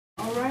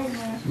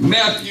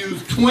Matthew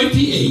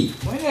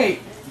 28,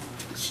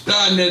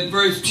 starting at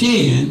verse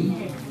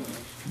 10,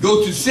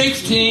 go to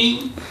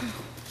 16,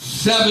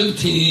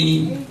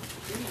 17,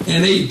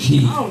 and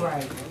 18. All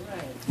right.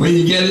 When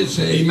you get it,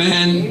 say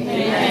amen.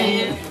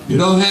 Amen. You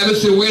don't have it,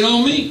 say wait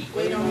on me.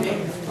 Wait on me.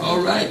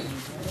 All right.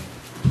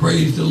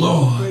 Praise the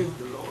Lord.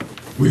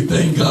 We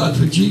thank God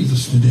for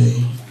Jesus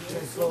today.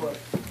 Yes, Lord.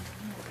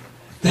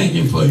 Thank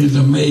Him for His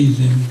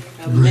amazing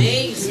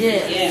grace.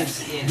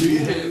 Yes. Do you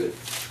have it?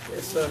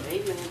 Yes, sir.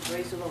 Amen.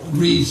 Praise the Lord.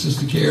 Read,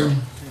 Sister Carol.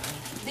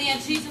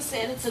 Then Jesus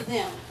said unto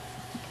them,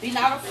 Be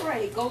not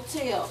afraid, go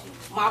tell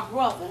my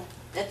brother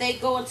that they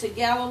go into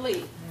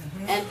Galilee,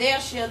 and there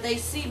shall they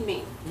see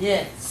me.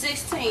 Yes.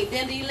 16.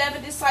 Then the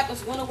 11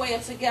 disciples went away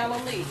into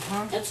Galilee,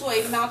 into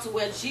a mountain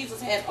where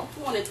Jesus had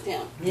appointed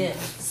them. Yes.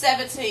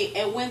 17.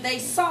 And when they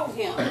saw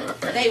him,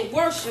 they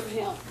worshipped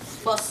him,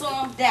 but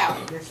some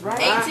doubted. That's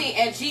right. 18.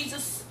 And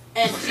Jesus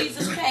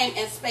came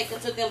and spake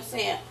unto them,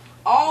 saying,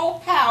 All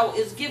power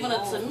is given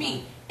unto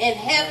me in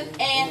heaven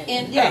and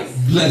in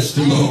earth. Bless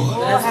the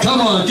Lord.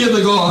 Come on, give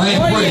the God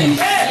hand praise.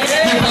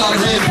 Give God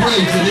hand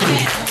praise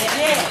today.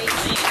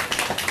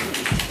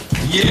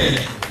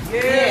 Yeah.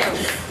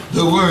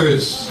 The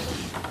words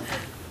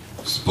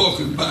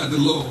spoken by the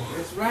Lord.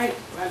 That's right.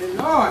 By the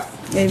Lord.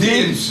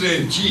 Then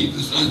said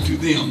Jesus unto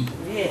them,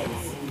 Yes.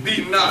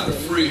 Be not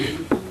afraid.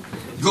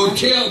 Go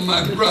tell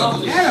my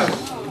brothers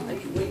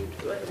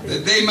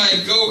that they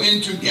might go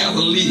into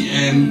Galilee,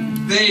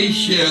 and they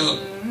shall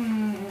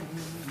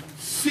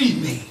see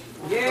me.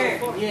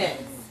 Yes.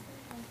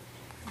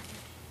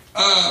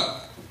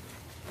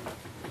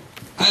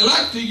 I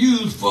like to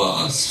use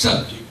for a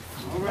subject.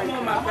 Come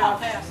on, my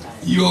pastor.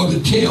 You ought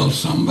to tell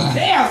somebody.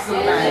 Tell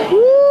somebody.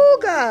 Ooh,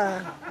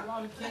 God.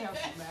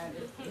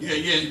 Yeah,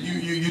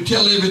 you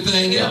tell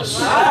everything else.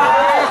 Run and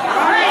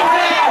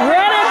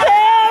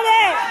tell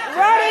it.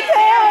 Run and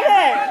tell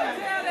it.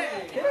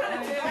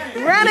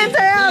 Run and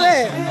tell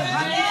it.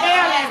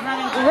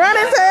 Run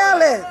and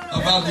tell it.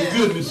 About the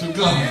goodness of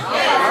God.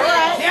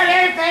 Tell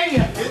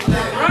everything.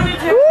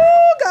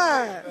 Ooh,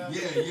 God.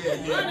 Yeah.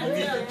 You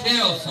need to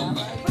tell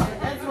somebody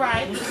That's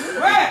right.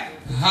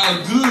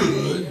 how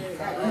good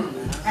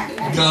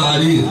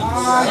God is.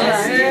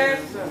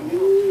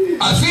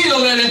 I feel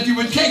that if you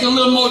would take a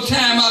little more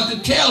time out to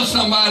tell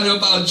somebody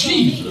about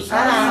Jesus,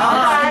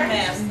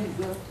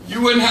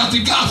 you wouldn't have to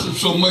gossip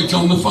so much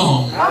on the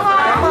phone.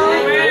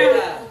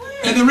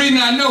 And the reason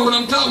I know what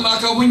I'm talking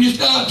about, because when you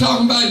start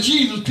talking about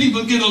Jesus,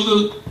 people get a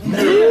little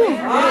nervous.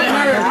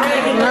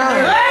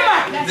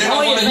 They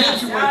don't want to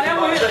hit you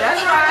with it.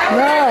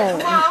 Right.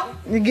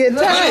 You get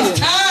But it's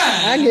tired.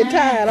 time. I get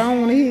tired. I don't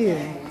want to hear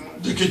it.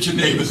 Look at your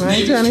neighbor's I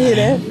ain't neighbor's trying to hear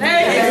time.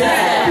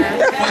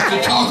 that. But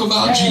to talk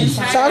about Jesus.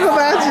 Talk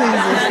about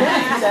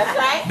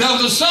Jesus. There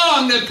was a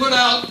song that put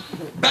out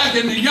back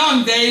in the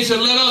young days that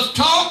let us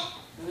talk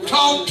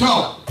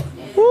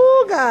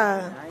Ooh,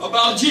 God.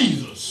 about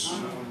Jesus.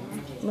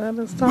 Let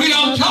us talk We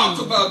don't about talk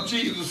Jesus. about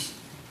Jesus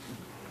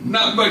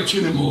not much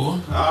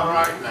anymore. All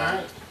right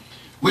now.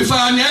 We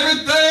find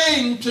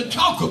everything to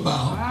talk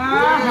about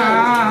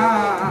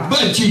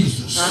but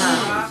Jesus.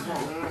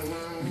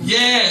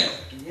 Yeah.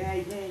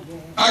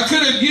 I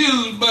could have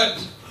used, but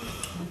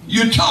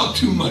you talk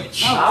too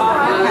much. But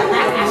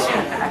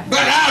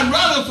I'd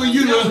rather for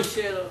you to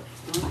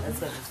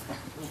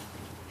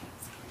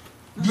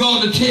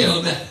go to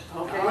tell that.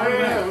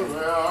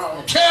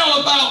 Tell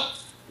about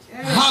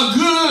how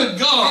good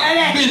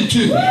God been to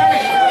you. Come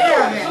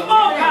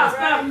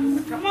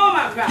on,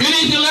 my pastor. You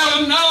need to let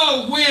them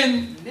know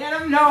when Let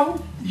them know.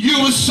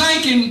 you were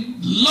sinking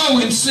low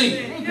in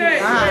sin.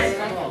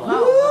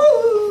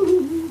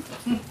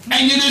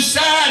 And you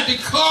decide to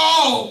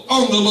call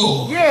on the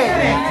Lord.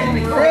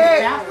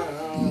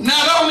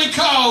 Not only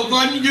call,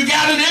 but you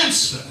got an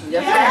answer.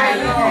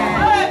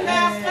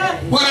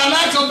 What I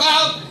like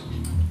about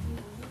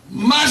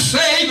my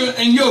Savior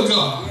and your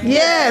God,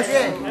 Yes.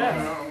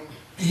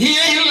 He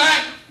ain't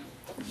like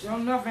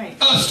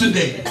us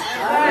today.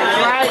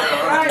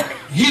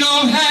 He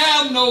don't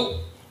have no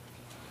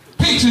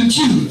picks and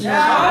choose.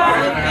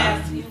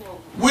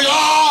 We're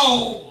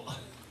all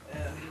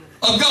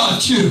of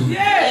God's children.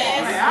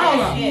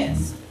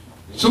 Yes.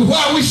 So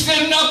while we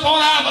standing up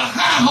on our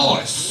high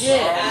horse,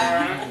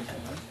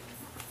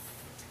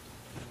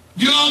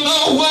 you don't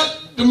know what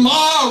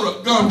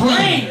tomorrow gonna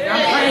bring.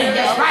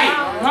 That's right.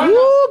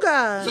 Ooh,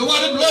 God. So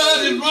while the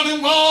blood is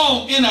running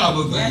warm in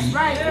our veins,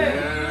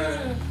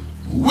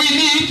 we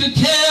need to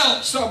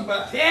tell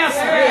somebody. Yes,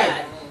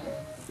 sir.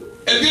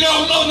 If you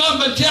don't know nothing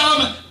but tell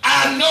them,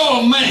 I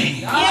know a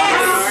man.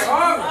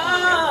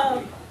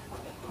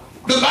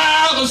 The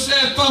Bible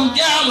said from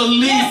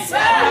Galilee.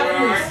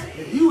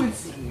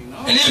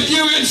 And if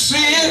you in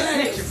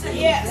sin,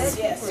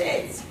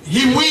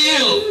 He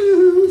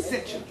will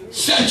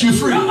set you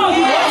free.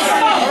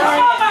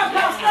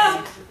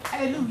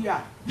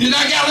 Hallelujah. Did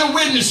I got a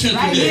witness here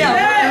today?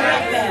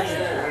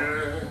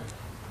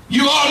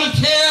 You ought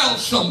to tell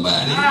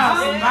somebody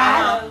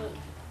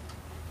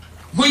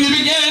when you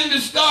begin to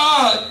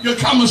start your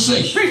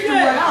conversation.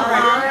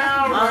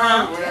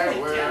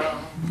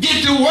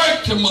 get to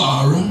work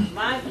tomorrow,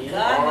 My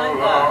God, my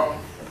God.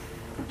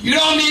 you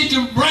don't need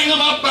to bring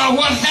them up by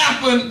what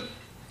happened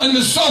in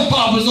the soap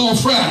operas on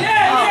Friday.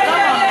 Come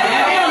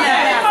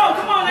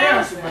on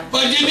now.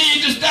 But you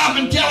need to stop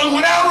and tell them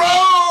when I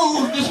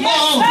rose this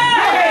morning.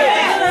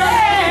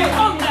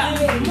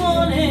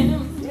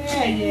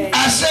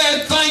 I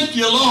said, thank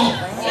you, Lord,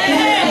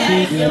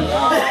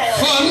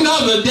 for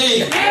another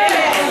day.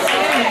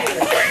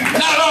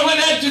 Not only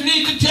that, you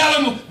need to tell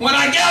them, when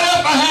I got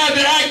up, I had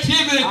the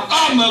activity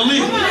of my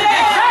living.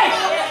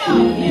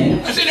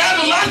 I said,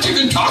 there's a lot you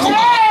can talk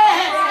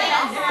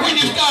about when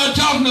you start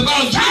talking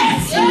about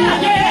Jesus. I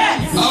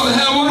will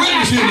have a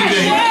witness here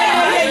today.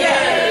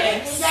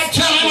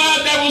 Tell him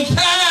there was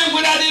time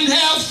when I didn't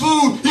have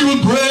food, he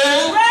was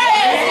bread.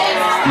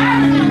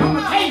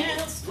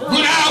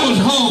 When I was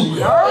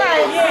hungry,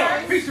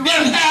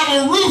 didn't have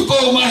a roof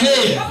over my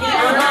head,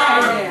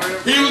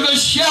 he was a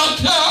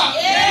shelter.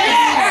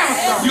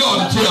 You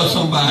ought to tell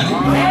somebody.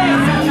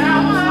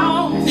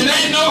 It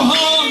ain't no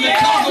harm to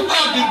talk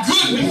about the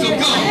goodness of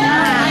God.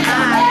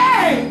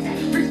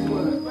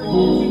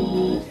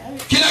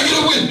 Can I get a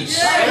witness?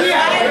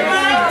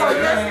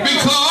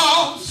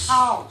 Because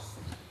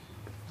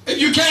if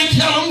you can't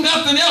tell them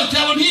nothing else,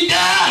 tell them he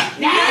died.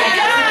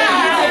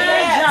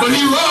 But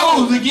he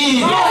rose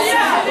again.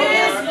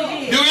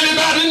 Do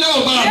anybody know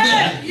about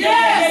that?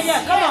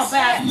 Come on,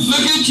 Pastor.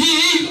 Look at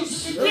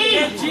Jesus.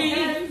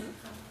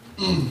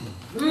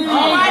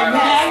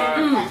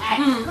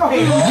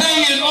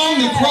 Hanging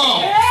on the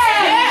cross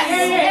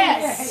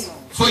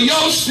for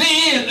your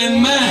sin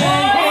and mine.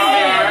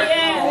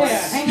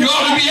 You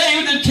ought to be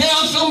able to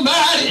tell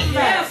somebody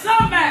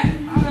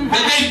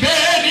that they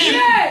buried him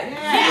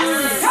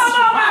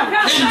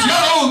in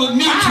Job's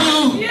new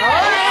tomb.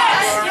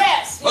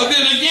 But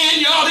then again,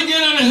 you ought to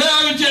get in the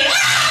hell and say,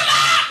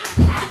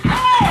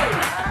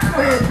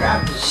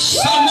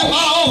 Sunday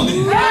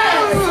morning.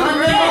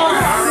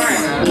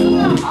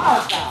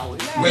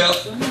 Well,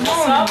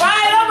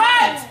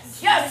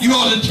 you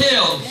ought to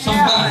tell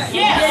somebody.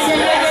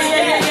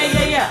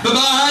 The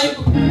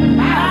Bible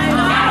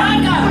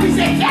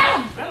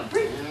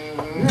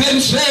then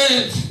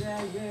says,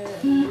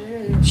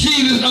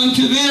 Jesus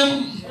unto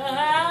them,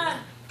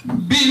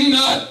 be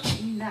not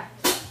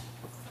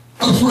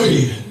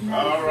afraid.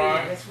 All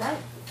right. That's right.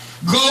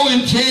 Go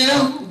and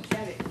tell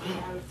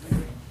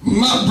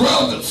my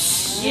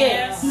brothers.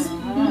 Yes.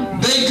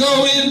 They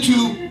go into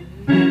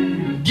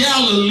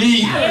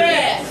Galilee.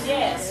 Yes,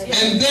 yes.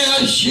 And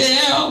there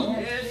shall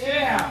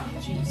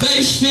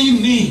they see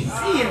me.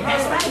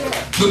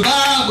 The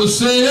Bible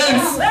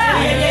says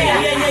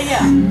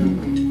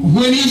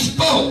when he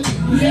spoke,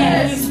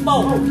 Yes, he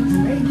spoke.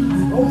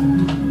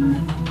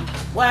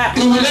 Wow.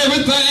 and when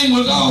everything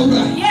was all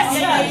right, Yes,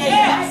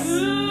 yes.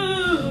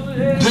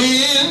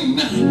 then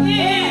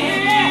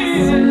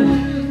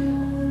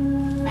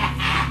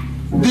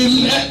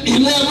the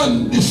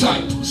 11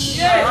 disciples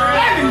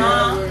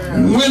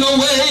went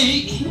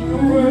away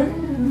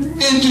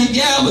into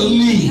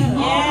Galilee,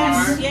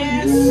 Yes,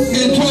 yes.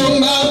 into a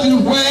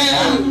mountain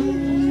where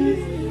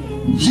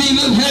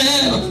Jesus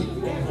had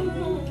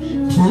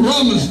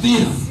promised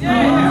them.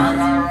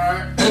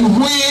 And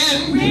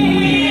when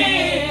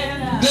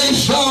they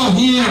saw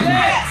him,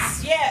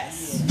 Yes,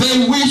 yes.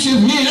 they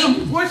worshiped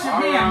him. Worship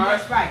him.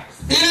 That's right.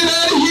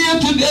 Anybody here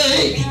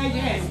today,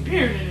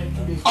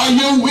 are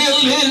you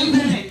willing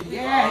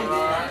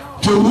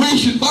to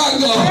worship by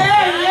God?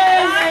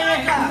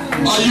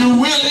 Are you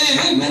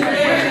willing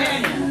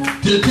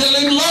to tell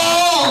him,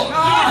 Lord, I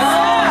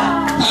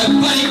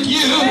thank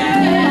you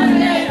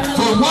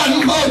for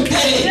one more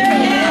day?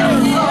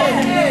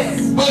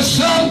 But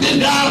some did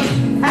doubt it.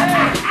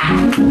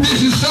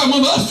 This is some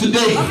of us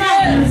today.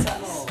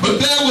 But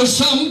there were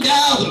some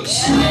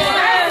doubters.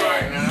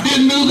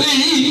 Didn't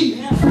believe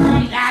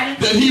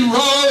that he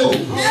rose.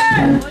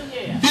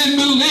 Didn't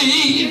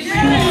believe.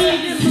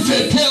 He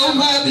said, tell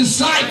my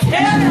disciples,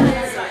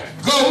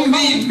 go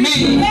meet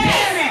me in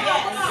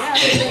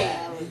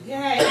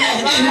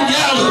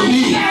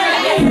Galilee.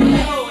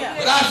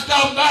 But I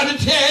stopped by to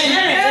tell you,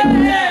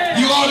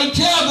 you ought to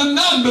tell the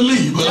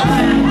non-believer,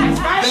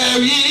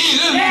 there is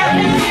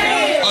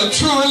a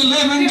true and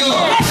living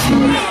God.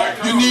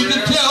 You need to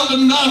tell the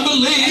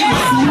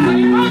non-believer,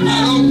 I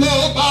don't know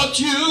about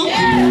you,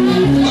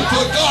 but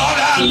for God I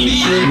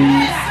live,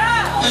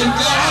 and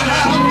God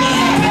I'll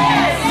die.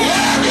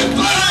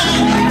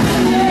 Everything.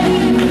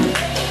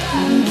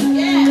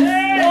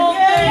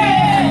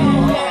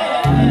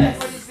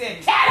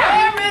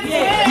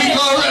 We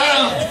go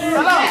around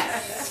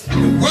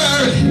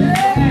worry.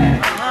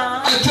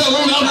 I told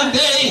him the other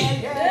day,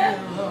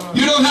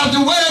 you don't have to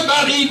worry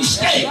about eating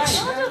steaks,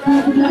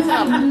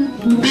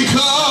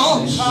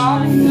 because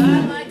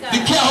the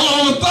cattle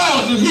on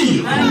 1,000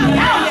 hills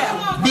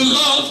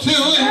belongs to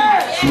him.